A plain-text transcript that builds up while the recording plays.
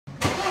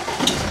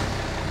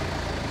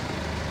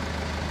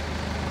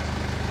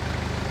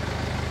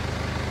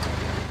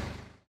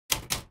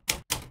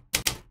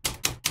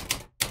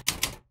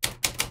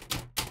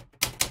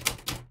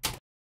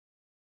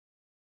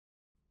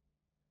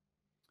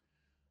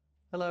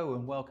Hello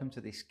and welcome to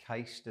this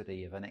case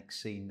study of an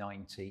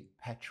XC90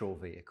 petrol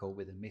vehicle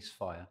with a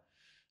misfire.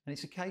 And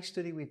it's a case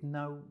study with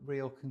no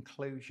real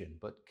conclusion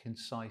but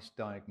concise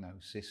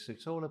diagnosis. So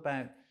it's all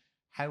about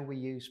how we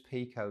use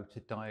Pico to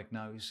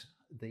diagnose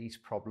these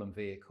problem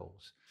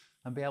vehicles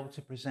and be able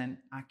to present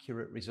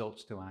accurate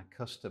results to our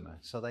customer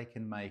so they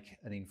can make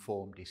an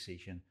informed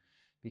decision,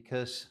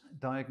 because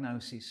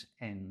diagnosis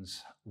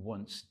ends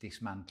once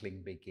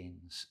dismantling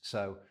begins.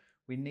 So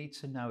we need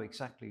to know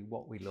exactly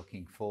what we're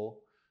looking for,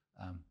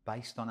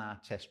 based on our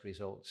test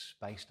results,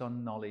 based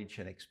on knowledge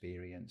and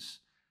experience.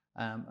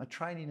 A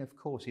training, of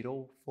course, it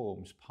all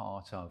forms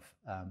part of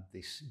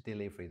this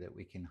delivery that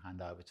we can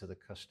hand over to the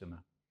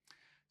customer.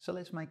 So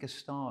let's make a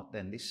start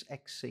then. This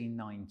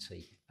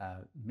XC90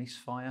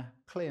 misfire,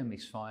 clear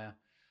misfire.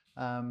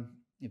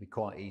 It'd be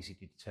quite easy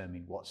to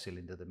determine what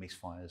cylinder the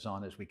misfire is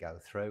on as we go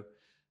through.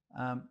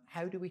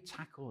 How do we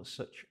tackle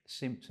such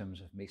symptoms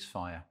of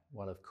misfire?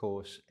 Well, of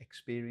course,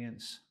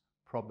 experience,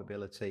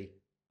 probability,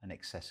 and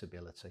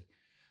accessibility.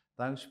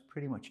 Those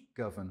pretty much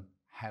govern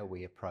how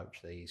we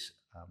approach these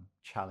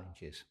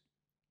challenges.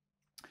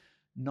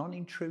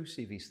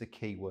 Non-intrusive is the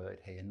key word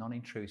here,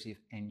 non-intrusive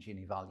engine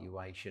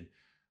evaluation.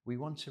 We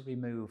want to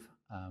remove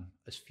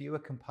as fewer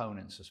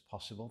components as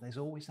possible. There's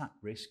always that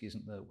risk,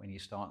 isn't there, when you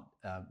start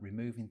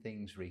removing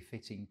things,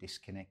 refitting,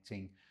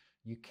 disconnecting.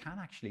 You can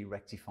actually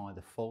rectify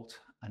the fault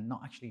and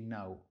not actually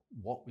know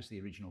what was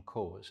the original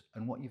cause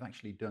and what you've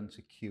actually done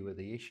to cure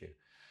the issue.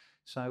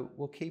 So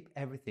we'll keep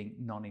everything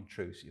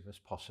non-intrusive as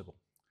possible.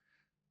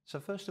 So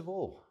first of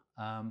all,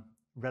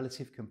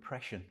 relative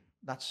compression.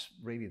 That's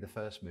really the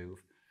first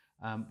move.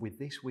 With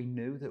this, we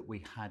knew that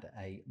we had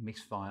a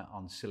misfire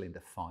on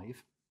cylinder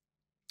 5.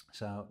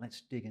 So let's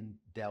dig and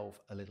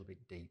delve a little bit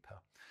deeper.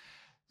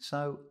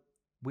 So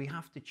we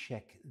have to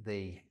check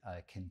the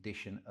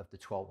condition of the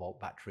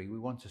 12-volt battery. We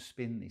want to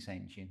spin this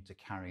engine to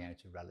carry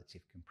out a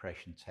relative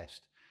compression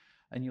test.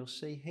 And you'll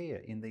see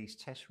here in these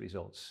test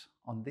results,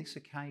 on this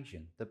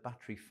occasion, the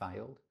battery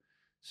failed.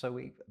 So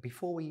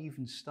before we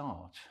even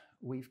start,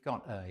 we've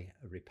got a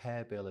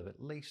repair bill of at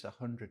least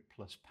 £100+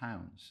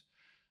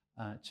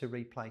 to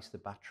replace the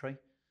battery.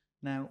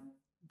 Now,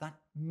 that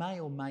may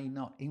or may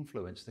not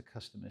influence the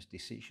customer's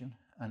decision.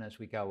 And as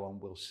we go on,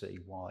 we'll see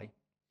why.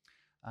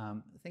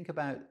 Think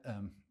about,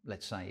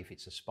 let's say, if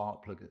it's a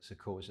spark plug that's the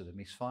cause of the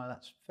misfire.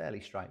 That's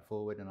fairly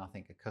straightforward, and I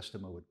think a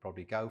customer would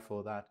probably go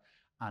for that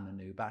and a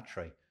new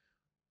battery.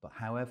 But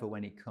however,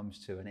 when it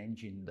comes to an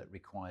engine that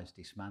requires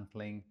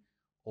dismantling,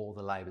 all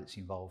the labour that's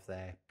involved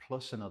there,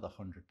 plus another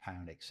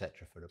 £100,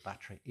 etc. for a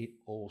battery, it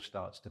all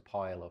starts to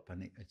pile up.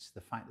 And it's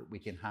the fact that we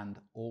can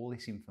hand all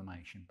this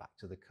information back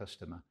to the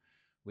customer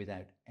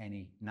without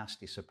any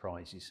nasty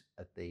surprises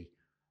at the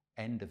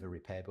end of a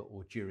repair, but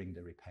or during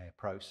the repair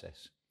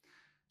process.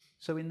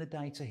 So in the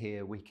data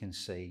here, we can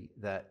see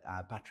that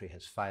our battery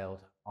has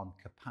failed on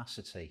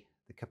capacity.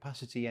 The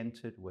capacity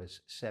entered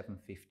was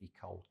 750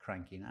 cold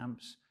cranking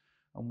amps,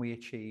 and we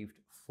achieved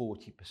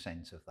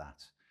 40% of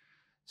that.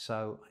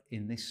 So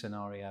in this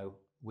scenario,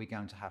 we're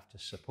going to have to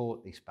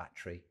support this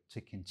battery to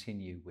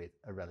continue with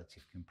a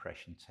relative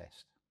compression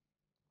test.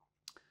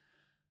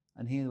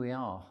 And here we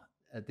are.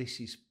 This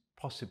is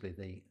possibly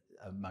the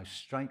most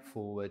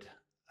straightforward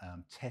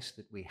test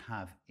that we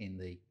have in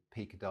the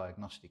Pico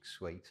diagnostic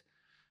suite.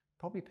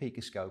 Probably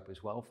PicoScope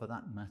as well, for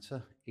that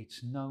matter.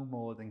 It's no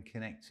more than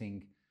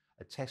connecting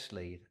a test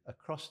lead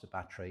across the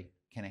battery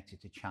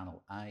connected to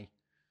channel A,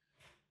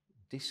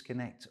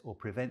 disconnect or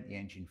prevent the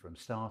engine from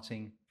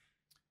starting,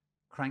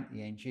 crank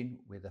the engine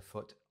with a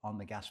foot on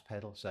the gas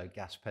pedal, so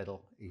gas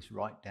pedal is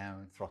right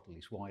down, throttle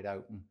is wide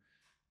open,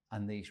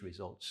 and these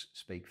results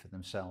speak for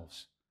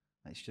themselves.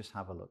 Let's just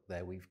have a look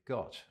there. We've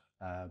got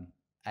a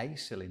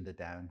cylinder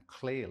down.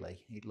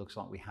 Clearly, it looks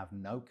like we have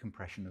no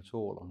compression at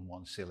all on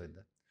one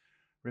cylinder.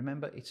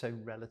 Remember, it's a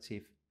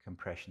relative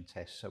compression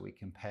test, so we're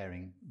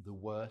comparing the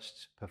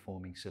worst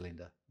performing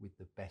cylinder with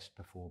the best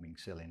performing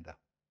cylinder.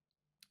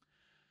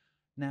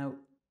 Now,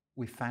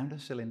 we've found a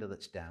cylinder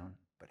that's down,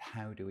 but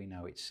how do we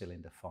know it's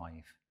cylinder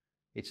 5?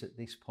 It's at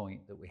this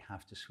point that we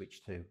have to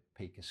switch to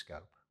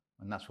PicoScope,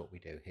 and that's what we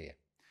do here.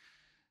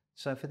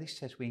 So for this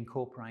test, we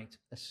incorporate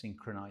a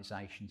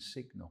synchronization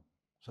signal.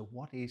 So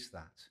what is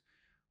that?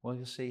 Well,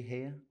 you'll see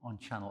here on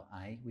channel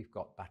A, we've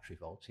got battery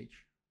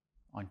voltage.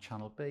 On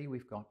channel B,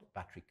 we've got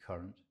battery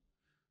current.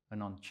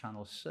 And on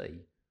channel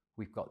C,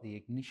 we've got the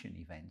ignition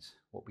event,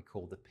 what we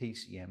call the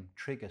PCM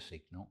trigger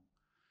signal,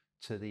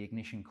 to the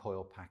ignition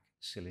coil pack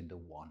cylinder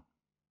 1.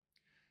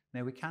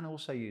 Now we can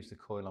also use the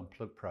coil on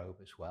plug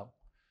probe as well.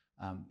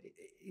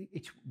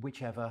 It's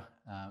whichever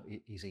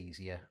is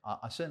easier.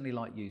 I certainly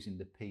like using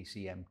the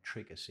PCM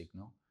trigger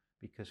signal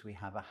because we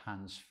have a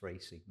hands-free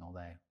signal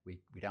there.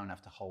 We don't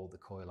have to hold the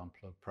coil on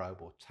plug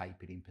probe or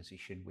tape it in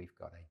position. We've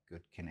got a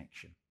good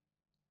connection.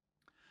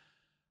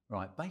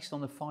 Right, based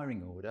on the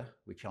firing order,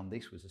 which on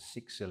this was a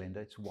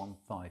 6-cylinder, it's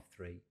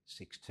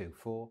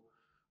 153624,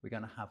 we're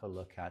going to have a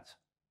look at,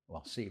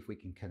 well, see if we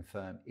can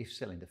confirm if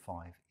cylinder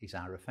 5 is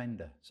our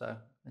offender. So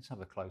let's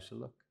have a closer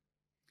look.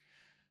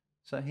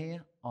 So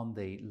here on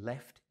the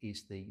left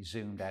is the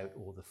zoomed out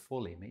or the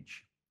full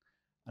image,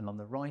 and on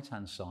the right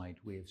hand side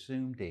we have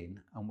zoomed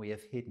in and we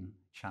have hidden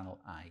channel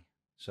A.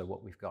 So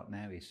what we've got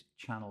now is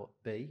channel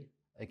B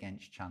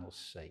against channel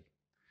C.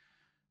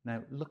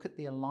 Now look at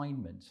the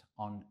alignment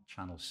on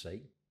channel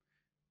C.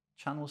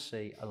 Channel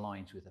C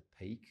aligns with a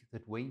peak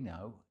that we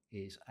know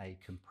is a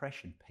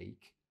compression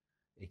peak.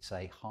 It's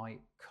a high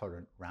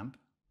current ramp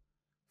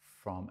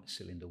from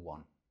cylinder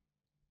 1.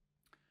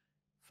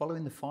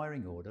 Following the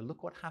firing order,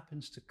 look what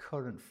happens to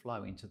current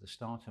flow into the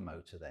starter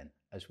motor then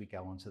as we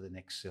go on to the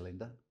next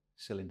cylinder,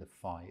 cylinder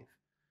 5,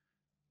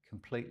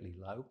 completely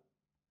low.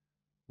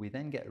 We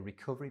then get a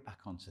recovery back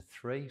onto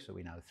 3, so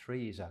we know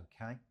 3 is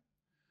okay.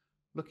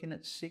 Looking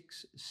at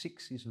 6,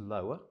 6 is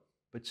lower,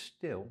 but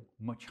still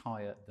much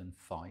higher than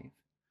 5.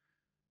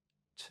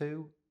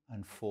 2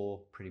 and 4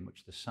 pretty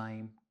much the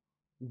same.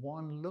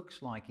 1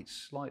 looks like it's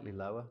slightly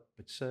lower,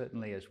 but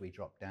certainly as we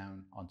drop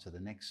down onto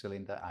the next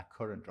cylinder, our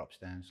current drops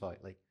down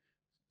slightly.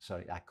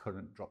 Sorry, our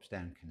current drops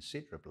down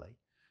considerably.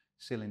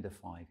 Cylinder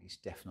 5 is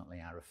definitely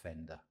our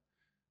offender.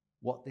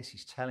 What this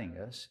is telling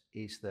us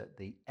is that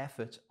the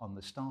effort on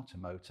the starter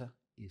motor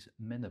is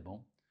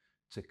minimal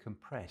to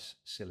compress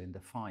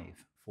cylinder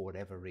 5 for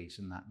whatever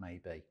reason that may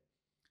be.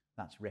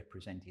 That's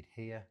represented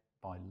here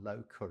by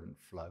low current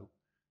flow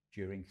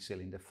during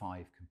cylinder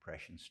 5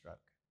 compression stroke.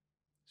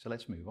 So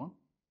let's move on.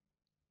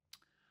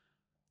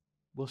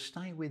 We'll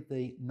stay with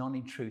the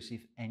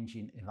non-intrusive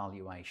engine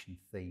evaluation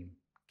theme,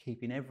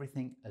 keeping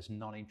everything as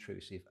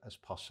non-intrusive as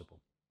possible.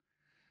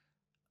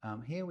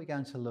 Here we're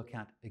going to look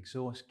at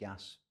exhaust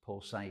gas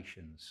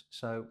pulsations.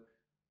 So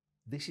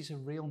this is a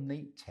real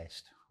neat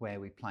test where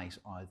we place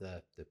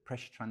either the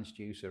pressure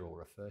transducer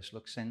or a first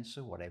look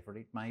sensor, whatever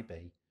it may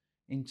be,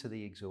 into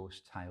the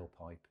exhaust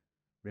tailpipe.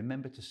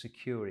 Remember to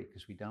secure it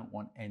because we don't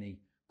want any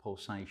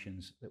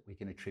pulsations that we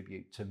can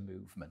attribute to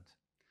movement.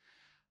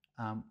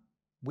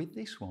 With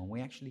this one,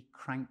 we actually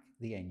crank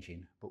the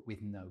engine, but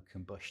with no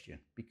combustion,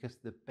 because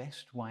the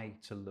best way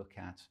to look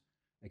at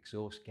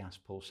exhaust gas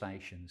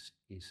pulsations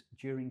is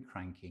during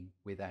cranking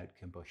without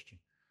combustion.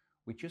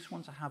 We just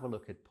want to have a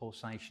look at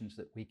pulsations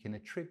that we can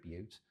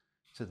attribute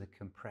to the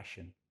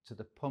compression, to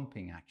the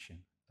pumping action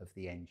of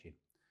the engine.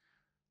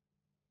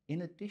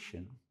 In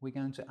addition, we're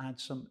going to add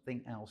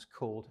something else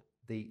called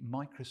the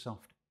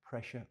Microsoft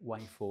Pressure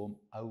Waveform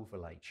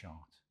Overlay Chart.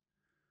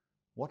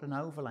 What an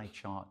overlay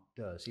chart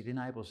does, it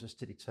enables us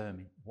to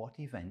determine what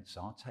events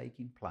are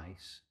taking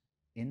place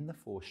in the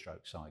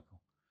 4-stroke cycle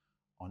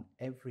on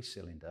every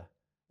cylinder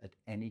at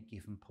any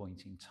given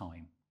point in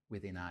time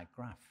within our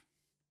graph.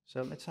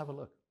 So let's have a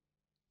look.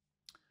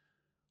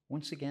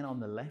 Once again,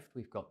 on the left,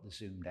 we've got the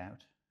zoomed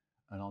out,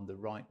 and on the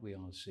right, we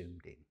are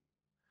zoomed in.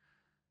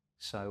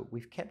 So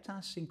we've kept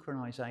our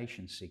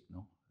synchronization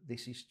signal.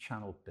 This is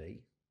channel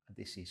B, and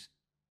this is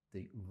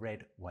the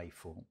red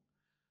waveform.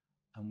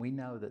 And we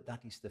know that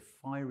that is the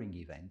firing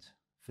event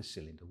for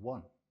cylinder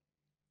 1.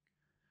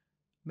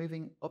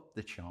 Moving up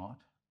the chart,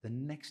 the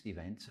next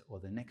event or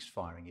the next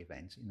firing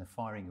event in the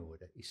firing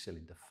order is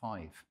cylinder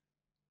 5.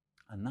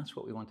 And that's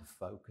what we want to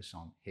focus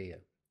on here.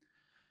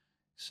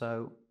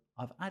 So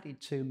I've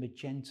added 2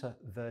 magenta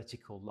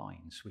vertical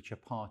lines, which are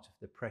part of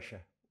the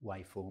pressure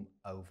waveform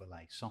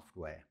overlay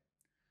software.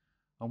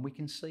 And we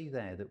can see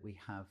there that we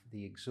have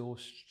the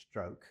exhaust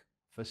stroke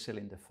for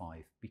cylinder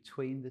 5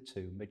 between the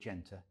 2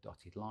 magenta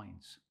dotted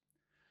lines.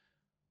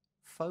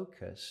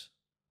 Focus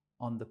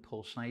on the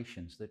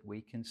pulsations that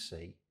we can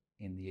see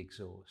in the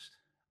exhaust,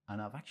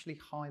 and I've actually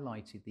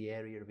highlighted the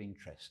area of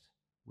interest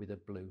with a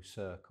blue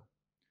circle.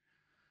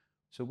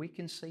 So we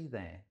can see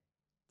there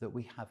that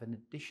we have an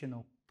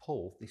additional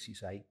pull. This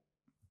is a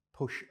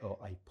push or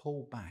a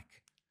pull back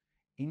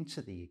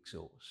into the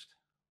exhaust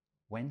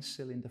when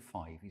cylinder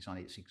 5 is on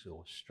its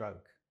exhaust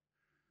stroke.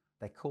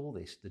 They call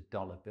this the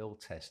dollar bill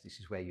test. This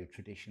is where you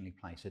traditionally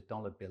place a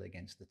dollar bill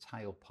against the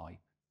tailpipe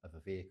of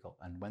a vehicle,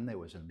 and when there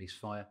was a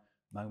misfire,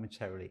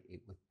 momentarily it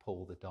would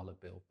pull the dollar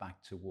bill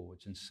back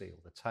towards and seal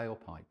the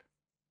tailpipe.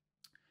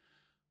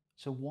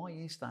 So why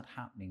is that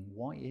happening?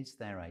 Why is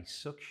there a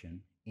suction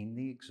in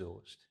the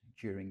exhaust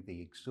during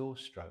the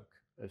exhaust stroke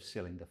of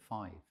cylinder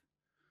 5?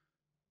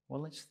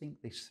 Well, let's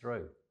think this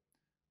through.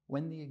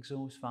 When the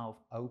exhaust valve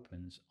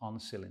opens on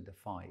cylinder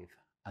 5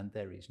 and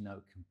there is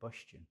no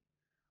combustion,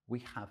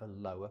 we have a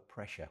lower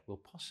pressure. We'll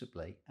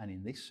possibly, and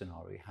in this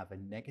scenario, have a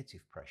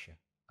negative pressure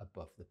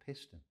above the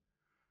piston.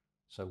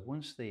 So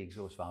once the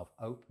exhaust valve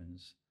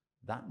opens,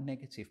 that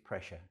negative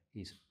pressure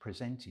is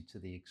presented to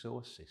the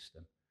exhaust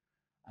system,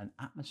 and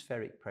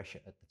atmospheric pressure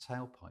at the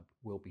tailpipe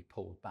will be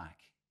pulled back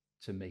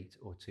to meet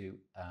or to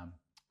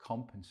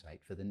compensate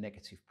for the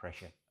negative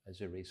pressure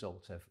as a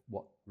result of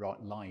what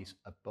lies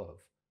above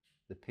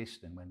the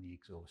piston when the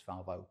exhaust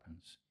valve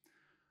opens.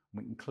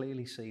 We can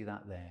clearly see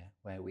that there,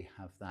 where we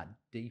have that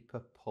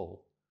deeper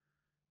pull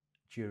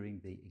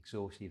during the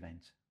exhaust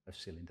event of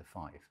cylinder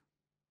 5.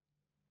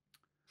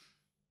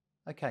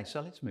 Okay, so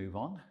let's move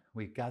on.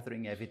 We're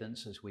gathering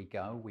evidence as we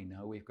go. We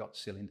know we've got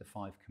cylinder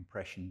 5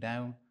 compression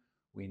down.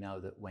 We know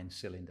that when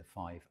cylinder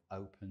 5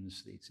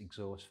 opens its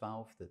exhaust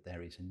valve, that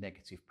there is a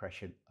negative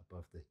pressure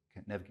above the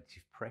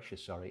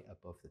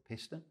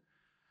piston.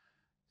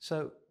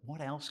 So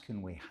what else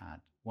can we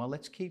add? Well,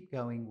 let's keep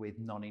going with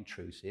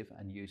non-intrusive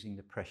and using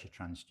the pressure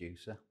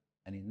transducer.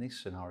 And in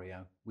this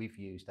scenario, we've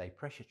used a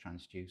pressure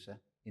transducer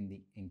in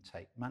the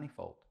intake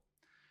manifold.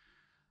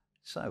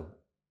 So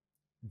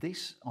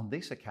on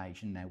this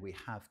occasion now we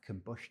have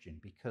combustion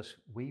because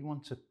we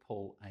want to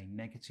pull a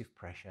negative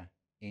pressure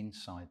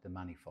inside the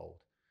manifold.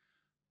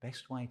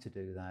 Best way to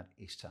do that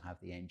is to have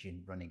the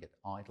engine running at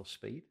idle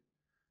speed.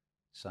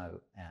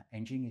 So our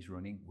engine is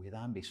running with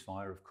our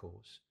misfire, of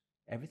course.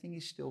 Everything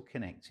is still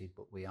connected,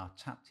 but we are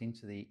tapped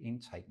into the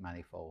intake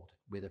manifold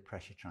with a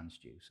pressure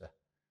transducer.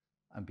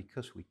 And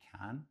because we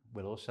can,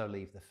 we'll also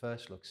leave the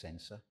first look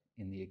sensor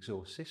in the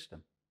exhaust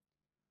system.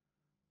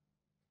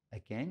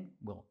 Again,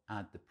 we'll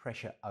add the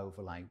pressure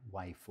overlay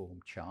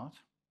waveform chart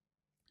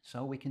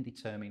so we can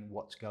determine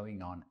what's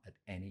going on at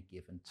any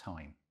given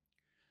time.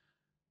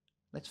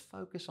 Let's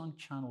focus on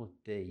channel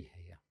D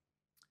here.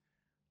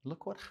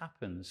 Look what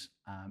happens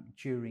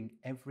during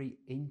every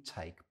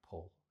intake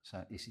pull.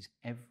 So this is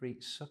every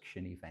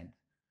suction event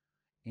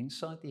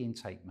inside the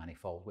intake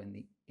manifold when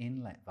the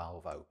inlet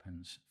valve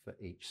opens for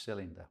each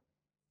cylinder.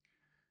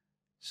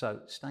 So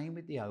staying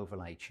with the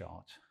overlay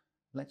chart,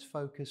 let's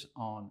focus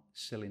on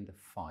cylinder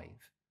 5,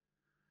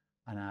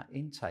 and our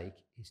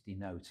intake is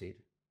denoted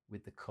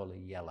with the colour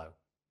yellow.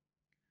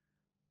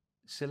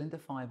 Cylinder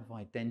 5 have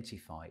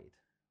identified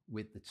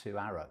with the 2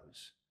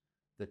 arrows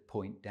that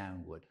point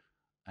downward,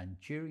 and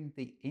during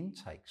the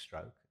intake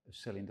stroke of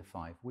cylinder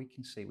 5 we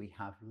can see we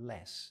have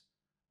less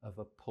of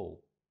a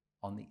pull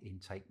on the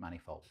intake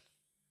manifold.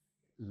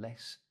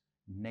 Less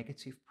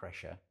negative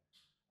pressure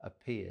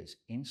appears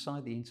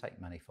inside the intake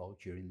manifold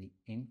during the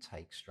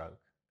intake stroke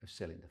of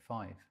cylinder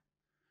 5.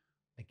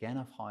 Again,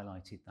 I've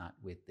highlighted that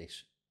with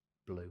this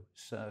blue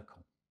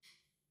circle.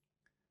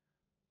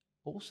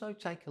 Also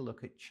take a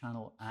look at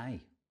channel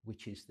A,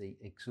 which is the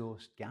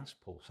exhaust gas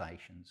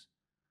pulsations,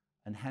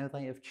 and how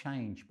they have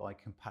changed by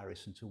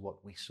comparison to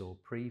what we saw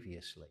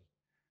previously,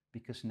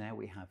 because now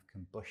we have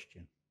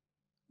combustion.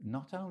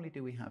 Not only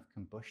do we have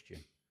combustion,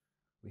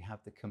 we have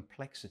the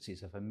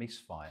complexities of a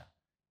misfire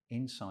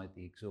inside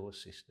the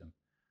exhaust system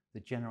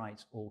that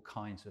generates all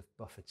kinds of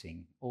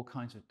buffeting, all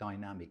kinds of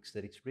dynamics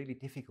that it's really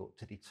difficult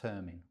to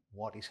determine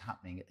what is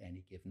happening at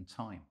any given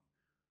time.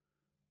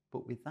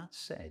 But with that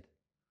said,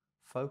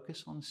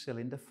 focus on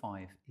cylinder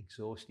 5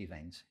 exhaust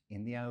event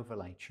in the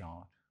overlay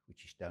chart,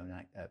 which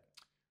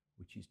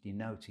is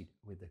denoted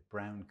with a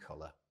brown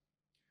colour,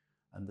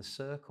 and the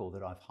circle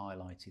that I've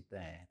highlighted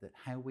there, that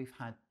how we've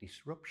had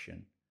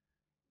disruption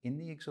in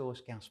the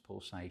exhaust gas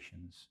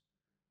pulsations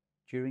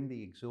during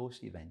the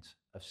exhaust event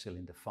of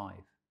cylinder 5.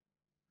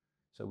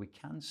 So we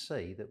can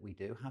see that we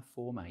do have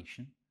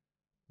formation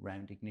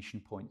round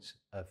ignition points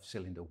of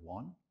cylinder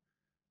 1.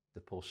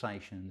 The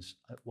pulsations,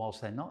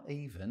 whilst they're not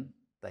even,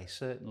 they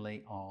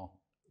certainly are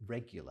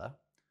regular.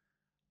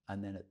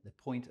 And then at the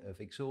point of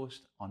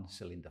exhaust on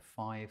cylinder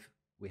 5,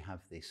 we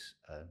have this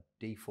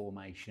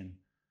deformation,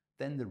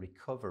 then the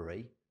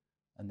recovery,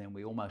 and then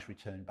we almost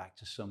return back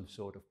to some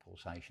sort of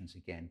pulsations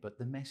again. But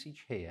the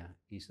message here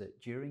is that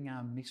during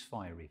our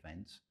misfire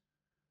event,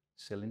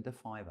 cylinder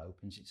 5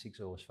 opens its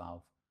exhaust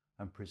valve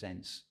and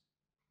presents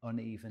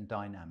uneven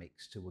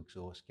dynamics to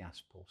exhaust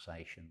gas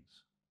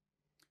pulsations.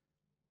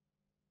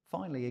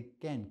 Finally,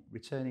 again,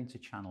 returning to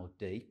channel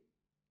D,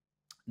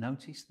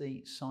 notice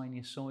the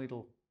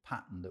sinusoidal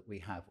pattern that we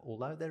have.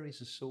 Although there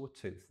is a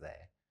sawtooth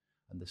there,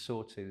 and the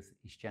sawtooth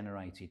is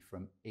generated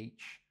from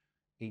each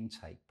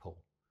intake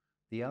pull,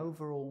 the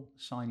overall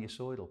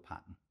sinusoidal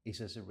pattern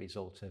is as a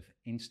result of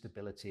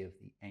instability of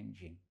the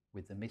engine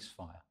with the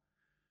misfire.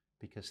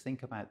 Because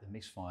think about the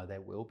misfire,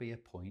 there will be a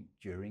point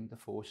during the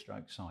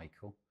 4-stroke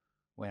cycle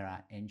where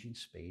our engine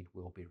speed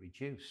will be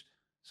reduced.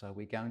 So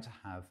we're going to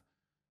have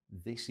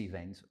this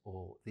event,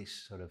 or this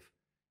sort of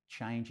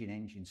change in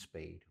engine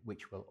speed,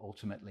 which will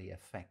ultimately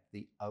affect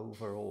the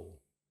overall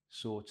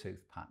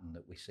sawtooth pattern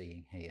that we're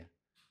seeing here.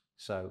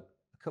 So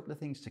a couple of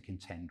things to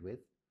contend with.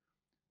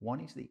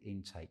 One is the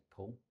intake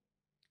pull.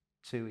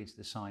 2 is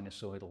the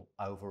sinusoidal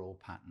overall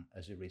pattern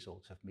as a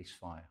result of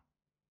misfire.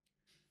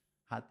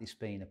 Had this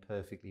been a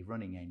perfectly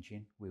running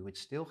engine, we would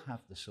still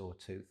have the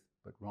sawtooth,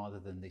 but rather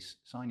than this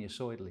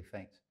sinusoidal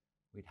effect,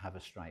 we'd have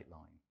a straight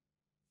line.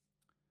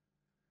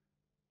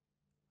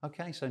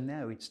 Okay, so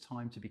now it's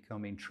time to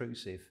become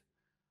intrusive.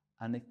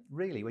 And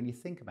really, when you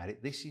think about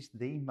it, this is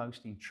the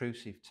most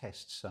intrusive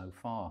test so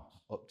far.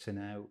 Up to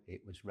now,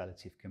 it was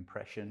relative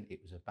compression, it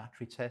was a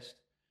battery test,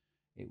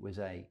 it was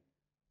a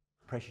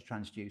pressure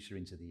transducer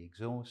into the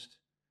exhaust,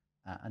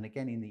 and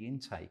again in the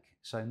intake.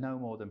 So no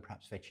more than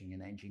perhaps fetching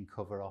an engine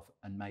cover off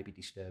and maybe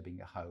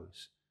disturbing a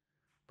hose.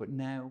 But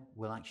now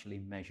we'll actually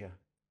measure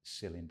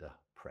cylinder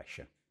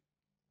pressure.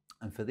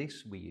 And for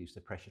this, we use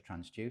the pressure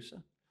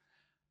transducer.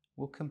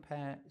 We'll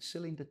compare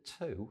cylinder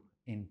 2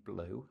 in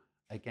blue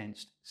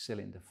against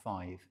cylinder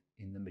 5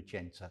 in the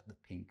magenta, the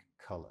pink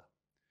colour.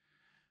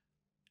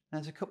 Now,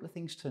 there's a couple of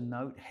things to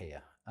note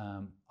here.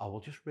 I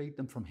will just read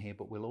them from here,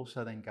 but we'll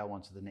also then go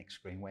on to the next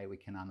screen where we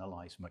can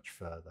analyze much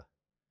further.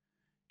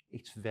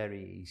 It's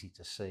very easy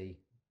to see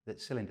that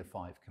cylinder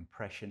 5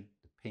 compression,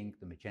 the pink,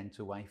 the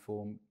magenta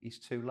waveform, is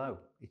too low.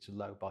 It's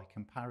low by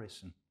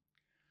comparison.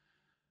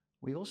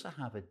 We also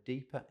have a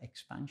deeper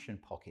expansion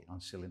pocket on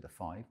cylinder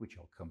 5, which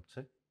I'll come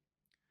to.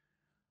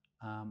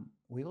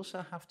 We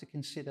also have to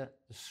consider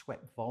the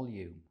swept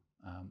volume.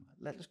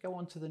 Let us go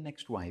on to the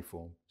next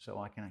waveform so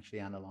I can actually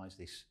analyze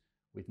this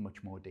with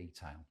much more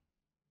detail.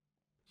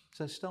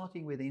 So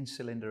starting with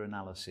in-cylinder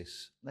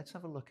analysis, let's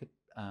have a look at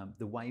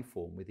the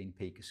waveform within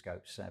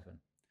PicoScope 7.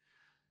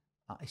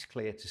 It's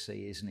clear to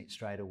see, isn't it,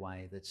 straight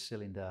away that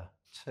cylinder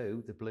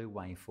 2, the blue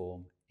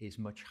waveform, is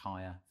much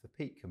higher for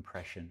peak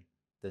compression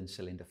than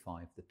cylinder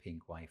 5, the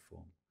pink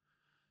waveform.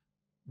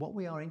 What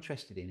we are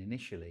interested in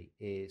initially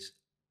is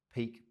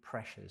peak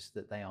pressures,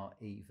 that they are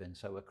even.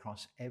 So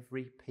across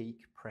every peak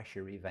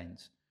pressure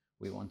event,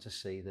 we want to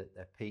see that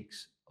the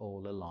peaks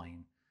all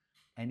align.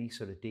 Any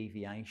sort of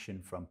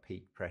deviation from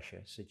peak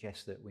pressure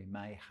suggests that we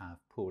may have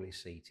poorly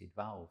seated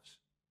valves.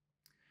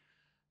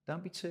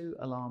 Don't be too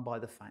alarmed by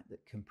the fact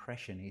that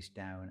compression is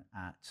down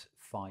at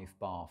 5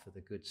 bar for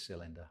the good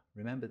cylinder.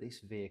 Remember, this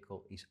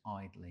vehicle is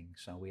idling,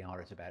 so we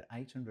are at about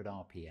 800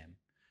 RPM,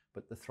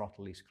 but the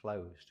throttle is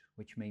closed,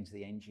 which means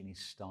the engine is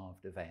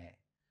starved of air.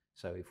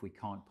 So if we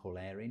can't pull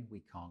air in,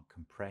 we can't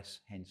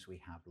compress, hence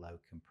we have low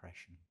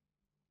compression.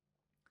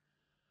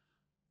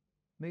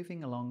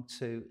 Moving along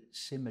to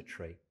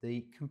symmetry,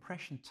 the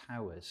compression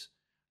towers,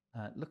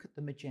 look at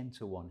the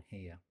magenta one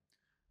here.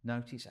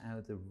 Notice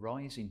how the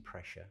rising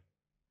pressure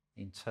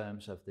in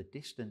terms of the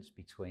distance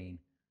between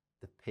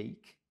the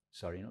peak,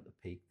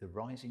 the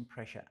rising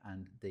pressure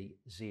and the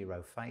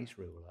zero phase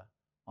ruler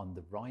on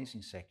the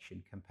rising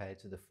section compared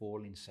to the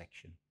falling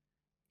section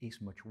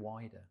is much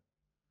wider.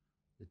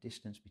 The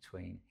distance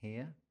between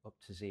here up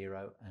to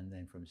 0 and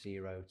then from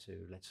 0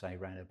 to, let's say,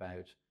 around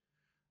about,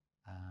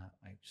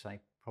 I'd say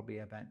probably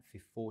about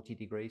 40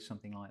 degrees,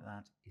 something like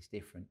that, is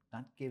different.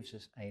 That gives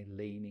us a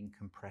leaning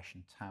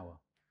compression tower.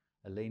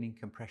 A leaning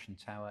compression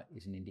tower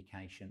is an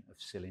indication of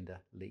cylinder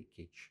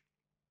leakage.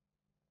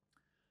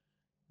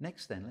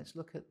 Next then, let's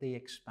look at the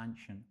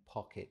expansion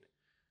pocket.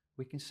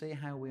 We can see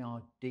how we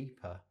are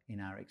deeper in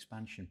our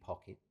expansion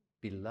pocket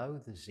below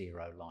the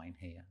 0 line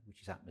here,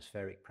 which is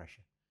atmospheric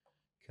pressure,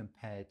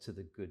 compared to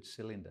the good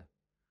cylinder.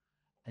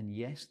 And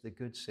yes, the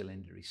good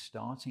cylinder is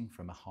starting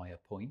from a higher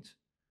point.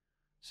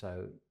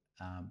 So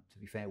to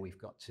be fair, we've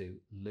got to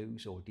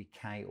lose or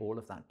decay all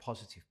of that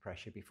positive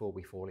pressure before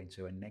we fall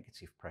into a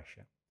negative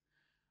pressure.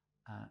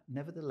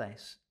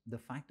 Nevertheless, the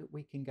fact that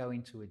we can go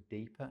into a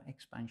deeper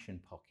expansion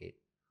pocket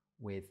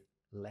with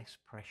less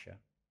pressure,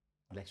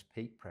 less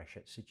peak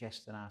pressure,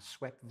 suggests that our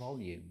swept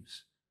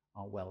volumes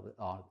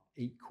are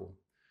equal.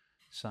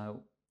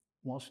 So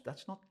whilst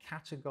that's not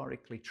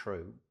categorically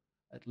true,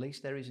 at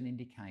least there is an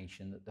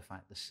indication that the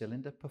fact the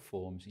cylinder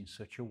performs in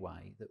such a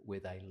way that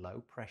with a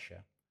low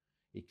pressure,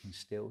 it can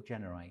still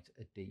generate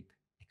a deep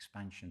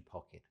expansion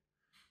pocket.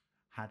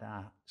 Had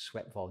our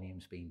swept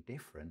volumes been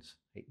different,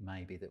 it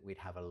may be that we'd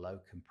have a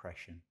low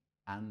compression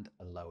and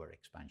a lower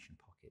expansion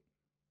pocket.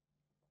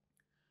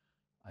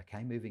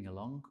 Okay, moving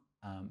along,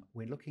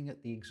 we're looking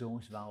at the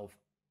exhaust valve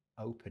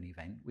open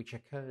event, which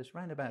occurs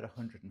around about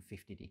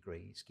 150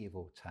 degrees, give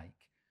or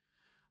take.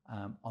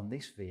 On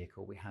this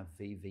vehicle, we have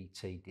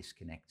VVT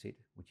disconnected,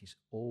 which is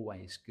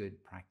always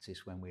good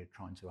practice when we're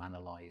trying to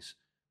analyze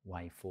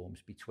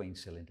waveforms between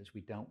cylinders.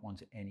 We don't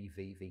want any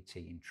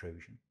VVT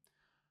intrusion.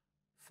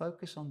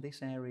 Focus on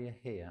this area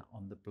here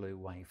on the blue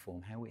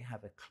waveform, how we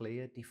have a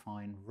clear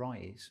defined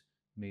rise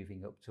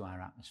moving up to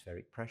our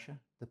atmospheric pressure,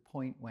 the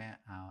point where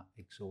our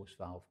exhaust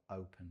valve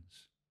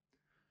opens.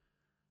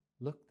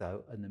 Look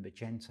though at the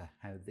magenta,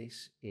 how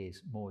this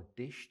is more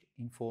dished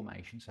in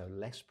formation, so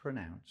less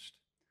pronounced,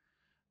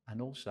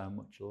 and also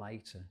much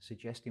later,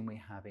 suggesting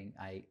we're having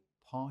a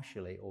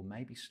partially or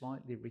maybe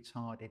slightly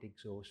retarded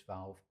exhaust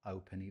valve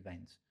open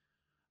event,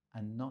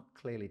 and not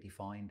clearly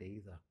defined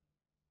either.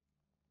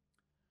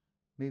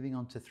 Moving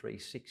on to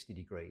 360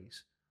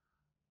 degrees,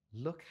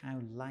 look how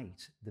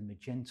late the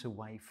magenta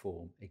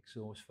waveform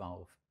exhaust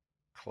valve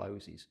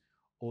closes,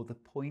 or the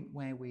point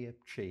where we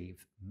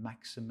achieve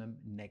maximum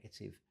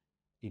negative,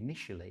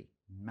 initially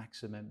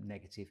maximum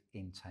negative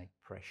intake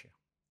pressure.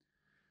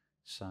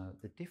 So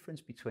the difference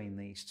between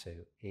these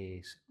two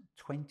is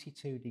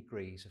 22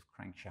 degrees of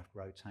crankshaft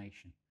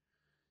rotation.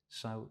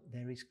 So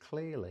there is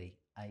clearly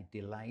a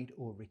delayed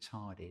or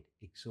retarded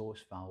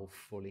exhaust valve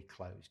fully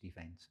closed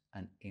event,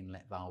 an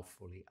inlet valve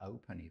fully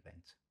open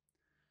event.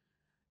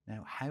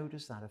 Now, how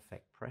does that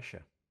affect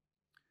pressure?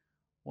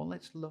 Well,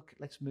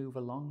 let's move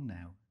along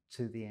now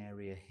to the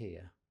area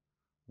here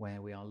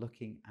where we are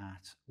looking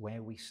at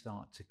where we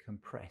start to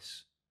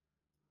compress.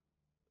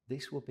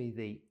 This will be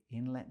the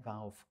inlet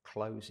valve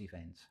close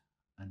event,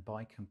 and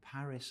by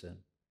comparison,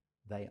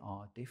 they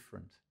are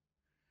different.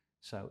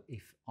 So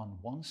if on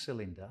one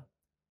cylinder,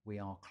 we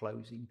are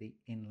closing the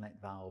inlet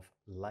valve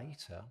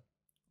later,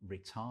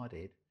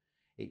 retarded,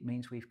 it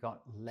means we've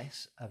got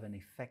less of an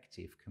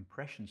effective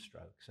compression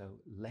stroke, so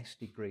less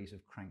degrees of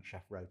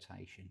crankshaft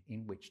rotation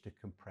in which to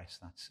compress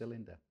that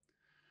cylinder.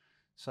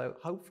 So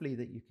hopefully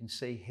that you can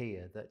see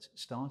here that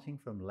starting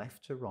from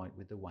left to right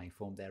with the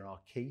waveform, there are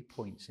key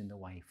points in the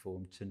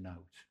waveform to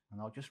note. And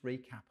I'll just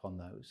recap on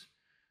those.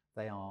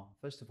 They are,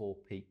 first of all,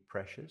 peak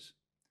pressures,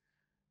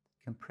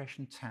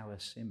 compression tower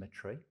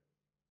symmetry,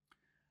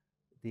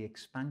 the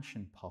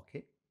expansion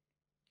pocket,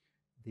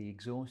 the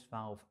exhaust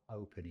valve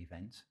open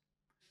event,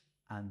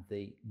 and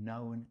the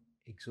known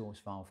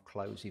exhaust valve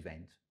close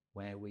event,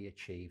 where we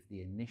achieve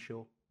the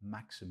initial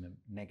maximum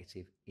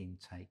negative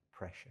intake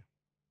pressure.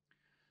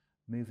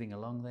 Moving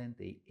along then,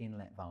 the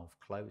inlet valve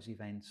close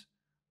event,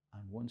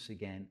 and once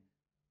again,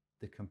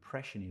 the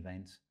compression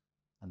event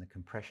and the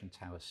compression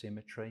tower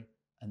symmetry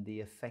and the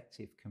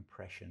effective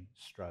compression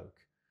stroke.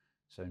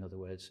 So in other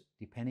words,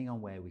 depending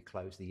on where we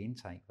close the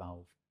intake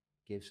valve,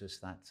 gives us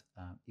that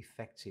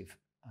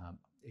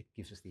it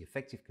gives us the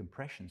effective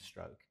compression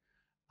stroke,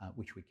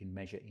 which we can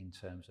measure in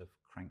terms of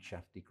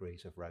crankshaft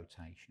degrees of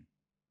rotation.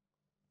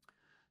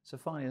 So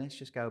finally, let's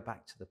just go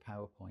back to the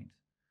PowerPoint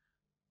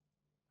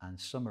and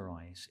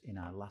summarize in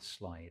our last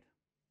slide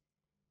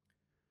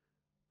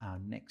our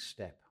next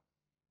step.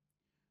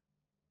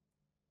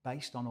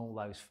 Based on all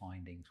those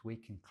findings, we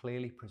can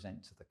clearly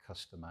present to the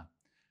customer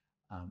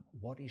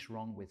what is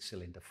wrong with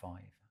cylinder 5,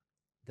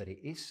 that it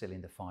is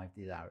cylinder 5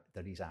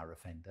 that is our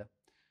offender.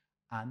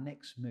 Our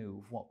next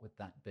move, what would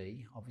that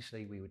be?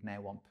 Obviously, we would now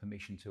want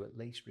permission to at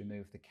least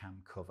remove the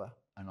cam cover,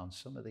 and on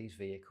some of these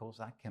vehicles,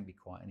 that can be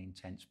quite an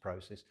intense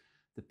process.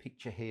 The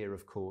picture here,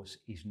 of course,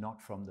 is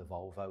not from the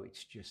Volvo,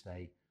 it's just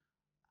a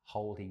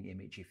holding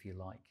image, if you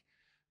like.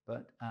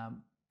 But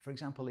for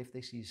example, if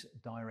this is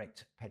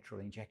direct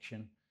petrol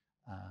injection,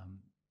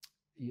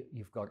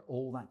 you've got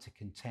all that to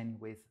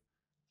contend with.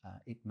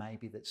 It may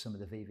be that some of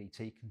the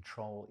VVT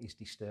control is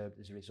disturbed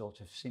as a result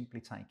of simply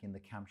taking the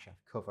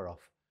camshaft cover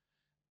off.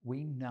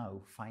 We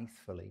know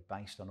faithfully,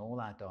 based on all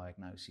our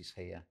diagnosis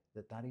here,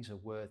 that that is a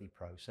worthy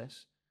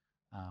process.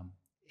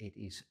 It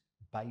is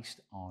based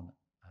on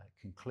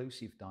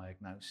conclusive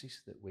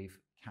diagnosis that we've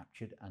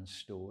captured and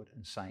stored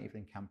and saved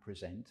and can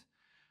present.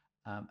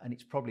 And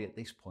it's probably at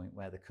this point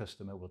where the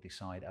customer will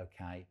decide,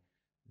 okay,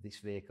 this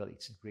vehicle,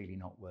 it's really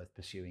not worth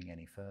pursuing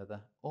any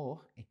further.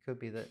 Or it could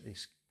be that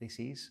this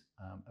is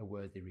a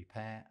worthy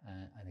repair.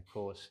 And of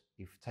course,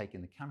 if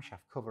taking the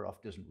camshaft cover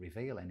off doesn't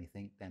reveal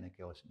anything, then of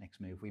course,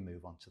 next move, we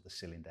move on to the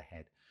cylinder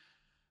head.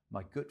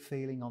 My gut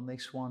feeling on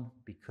this one,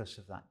 because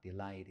of that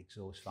delayed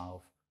exhaust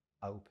valve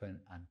open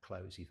and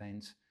close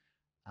event,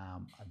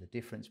 and the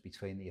difference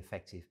between the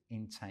effective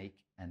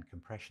intake and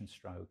compression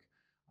stroke,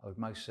 I would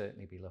most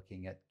certainly be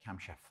looking at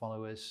camshaft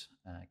followers,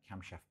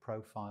 camshaft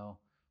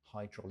profile,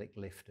 hydraulic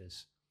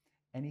lifters,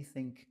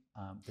 anything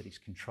that is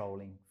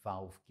controlling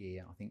valve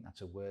gear. I think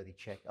that's a worthy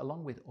check,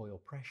 along with oil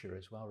pressure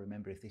as well.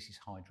 Remember, if this is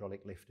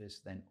hydraulic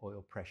lifters, then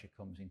oil pressure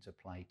comes into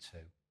play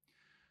too.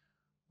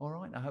 All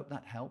right, I hope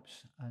that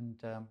helps, and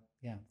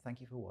yeah,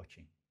 thank you for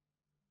watching.